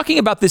you're talking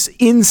about this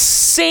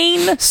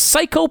insane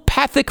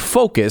psychopathic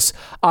focus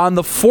on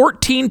the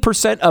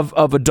 14%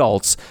 of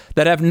adults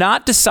that have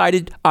not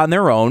decided on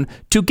their own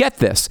to get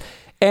this.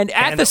 And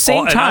at the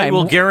same time, I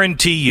will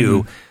guarantee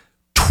you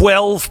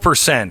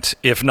 12%,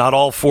 if not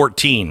all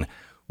 14,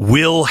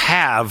 will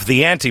have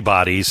the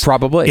antibodies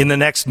probably in the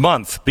next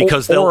month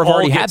because they'll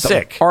all get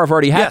sick. Or have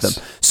already had them.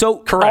 So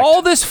correct.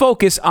 All this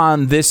focus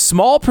on this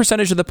small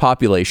percentage of the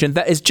population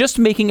that is just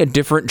making a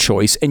different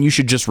choice, and you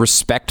should just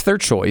respect their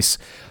choice.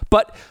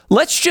 But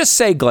let's just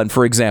say, Glenn,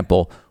 for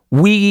example,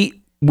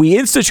 we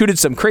instituted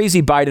some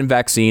crazy Biden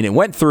vaccine and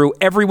went through,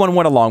 everyone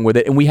went along with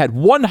it, and we had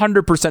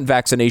 100%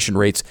 vaccination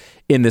rates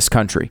in this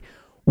country.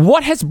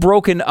 What has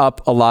broken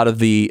up a lot of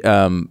the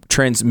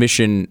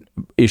transmission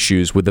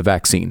issues with the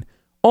vaccine?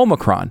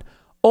 Omicron.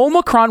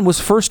 Omicron was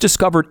first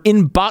discovered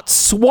in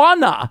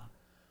Botswana.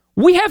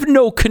 We have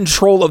no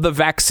control of the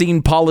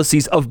vaccine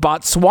policies of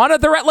Botswana.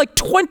 They're at like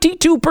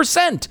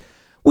 22%.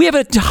 We have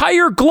an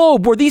entire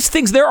globe where these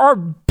things, there are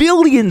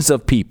billions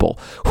of people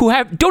who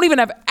don't even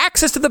have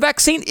access to the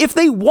vaccine if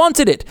they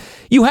wanted it.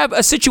 You have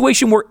a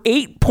situation where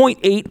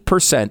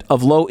 8.8%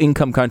 of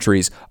low-income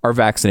countries are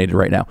vaccinated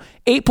right now.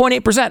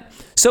 8.8%.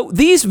 So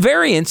these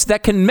variants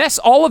that can mess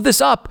all of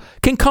this up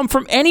can come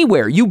from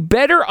anywhere. You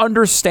better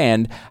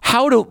understand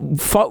how to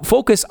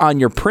focus on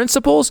your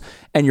principles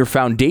and your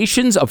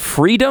foundations of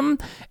freedom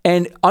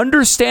and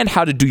understand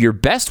how to do your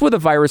best with a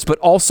virus, but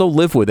also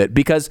live with it.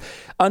 Because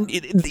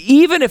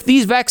even if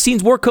these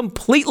vaccines were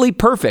completely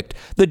perfect,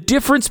 the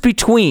difference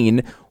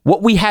between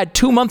what we had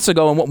 2 months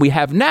ago and what we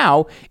have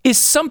now is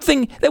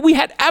something that we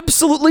had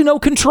absolutely no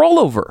control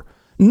over.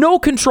 No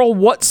control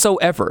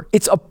whatsoever.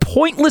 It's a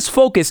pointless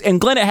focus. And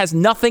Glenn, it has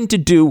nothing to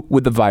do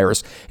with the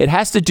virus. It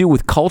has to do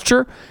with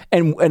culture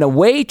and a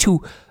way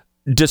to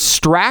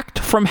distract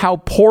from how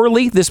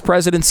poorly this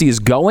presidency is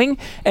going,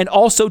 and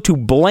also to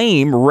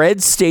blame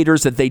red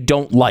staters that they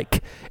don't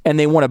like. And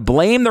they want to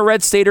blame the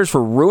red staters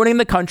for ruining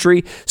the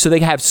country so they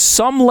have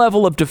some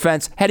level of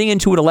defense heading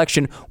into an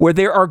election where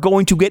they are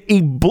going to get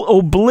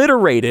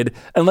obliterated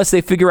unless they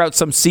figure out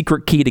some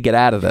secret key to get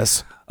out of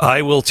this.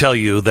 I will tell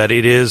you that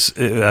it is,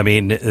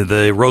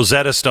 the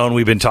Rosetta Stone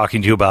we've been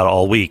talking to you about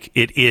all week,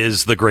 it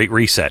is the Great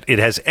Reset. It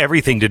has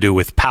everything to do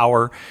with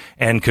power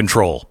and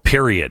control,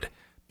 period.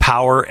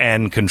 Power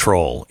and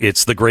control.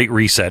 It's the Great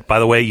Reset. By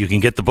the way, you can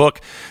get the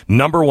book,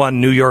 number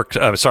one New York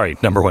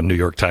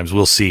Times.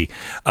 We'll see.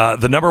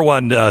 The number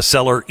one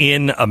seller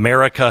in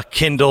America,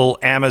 Kindle,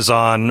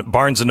 Amazon,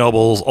 Barnes &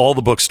 Noble, all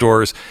the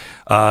bookstores,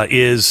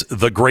 is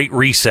the Great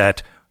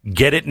Reset.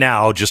 Get it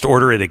now. Just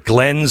order it at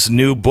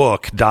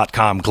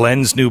glensnewbook.com,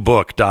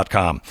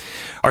 glensnewbook.com.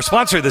 Our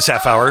sponsor this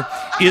half hour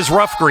is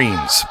Rough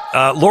Greens.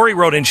 Lori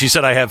wrote in, she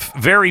said, I have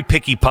very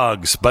picky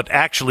pugs, but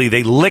actually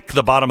they lick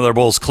the bottom of their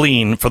bowls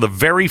clean for the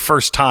very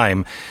first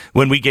time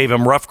when we gave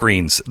them Rough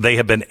Greens. They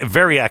have been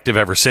very active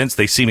ever since.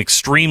 They seem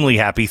extremely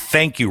happy.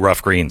 Thank you,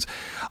 Rough Greens.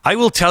 I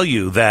will tell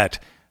you that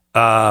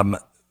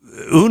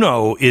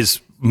Uno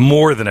is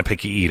more than a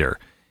picky eater.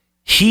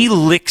 He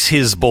licks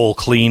his bowl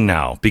clean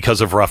now because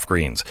of Rough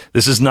Greens.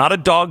 This is not a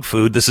dog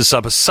food. This is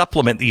a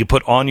supplement that you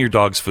put on your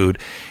dog's food,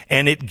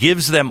 and it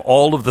gives them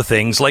all of the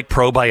things like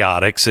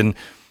probiotics and,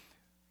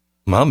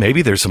 well,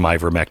 maybe there's some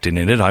ivermectin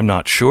in it. I'm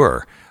not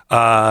sure.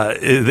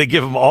 They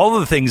give them all of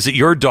the things that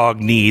your dog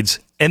needs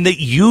and that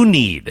you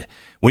need.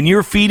 When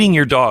you're feeding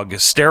your dog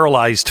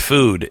sterilized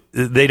food,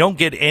 they don't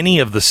get any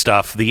of the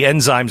stuff, the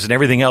enzymes and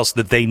everything else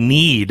that they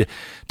need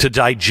to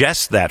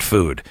digest that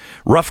food.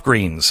 Rough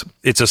Greens,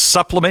 it's a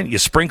supplement you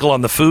sprinkle on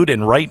the food,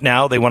 and right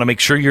now they want to make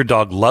sure your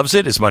dog loves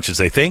it as much as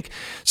they think.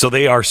 So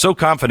they are so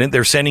confident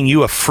they're sending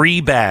you a free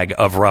bag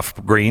of Rough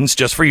Greens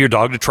just for your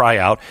dog to try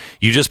out.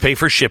 You just pay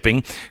for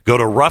shipping. Go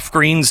to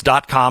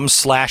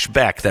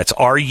roughgreens.com/Beck. That's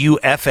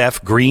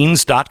RUFF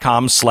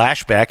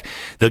greens.com/Beck.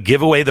 They'll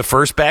give away the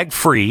first bag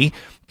free.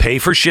 Pay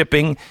for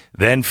shipping,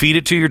 then feed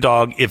it to your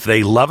dog. If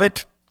they love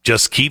it,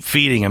 just keep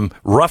feeding them.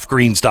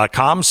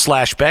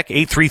 Roughgreens.com/Beck,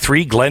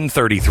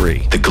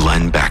 833-GLEN-33. The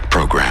Glenn Beck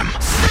Program.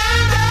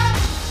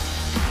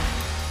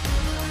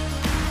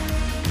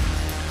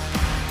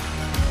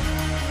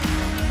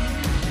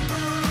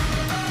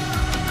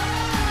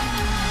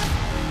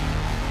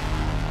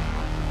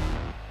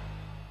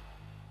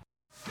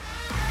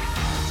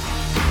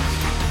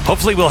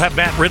 Hopefully we'll have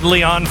Matt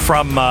Ridley on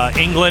from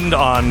England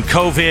on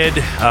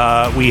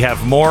COVID. We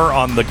have more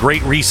on the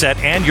Great Reset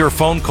and your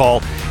phone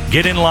call.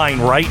 Get in line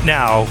right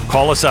now.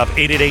 Call us up,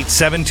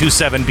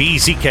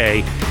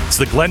 888-727-BECK. It's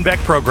the Glenn Beck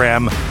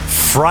Program,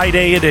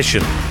 Friday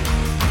edition.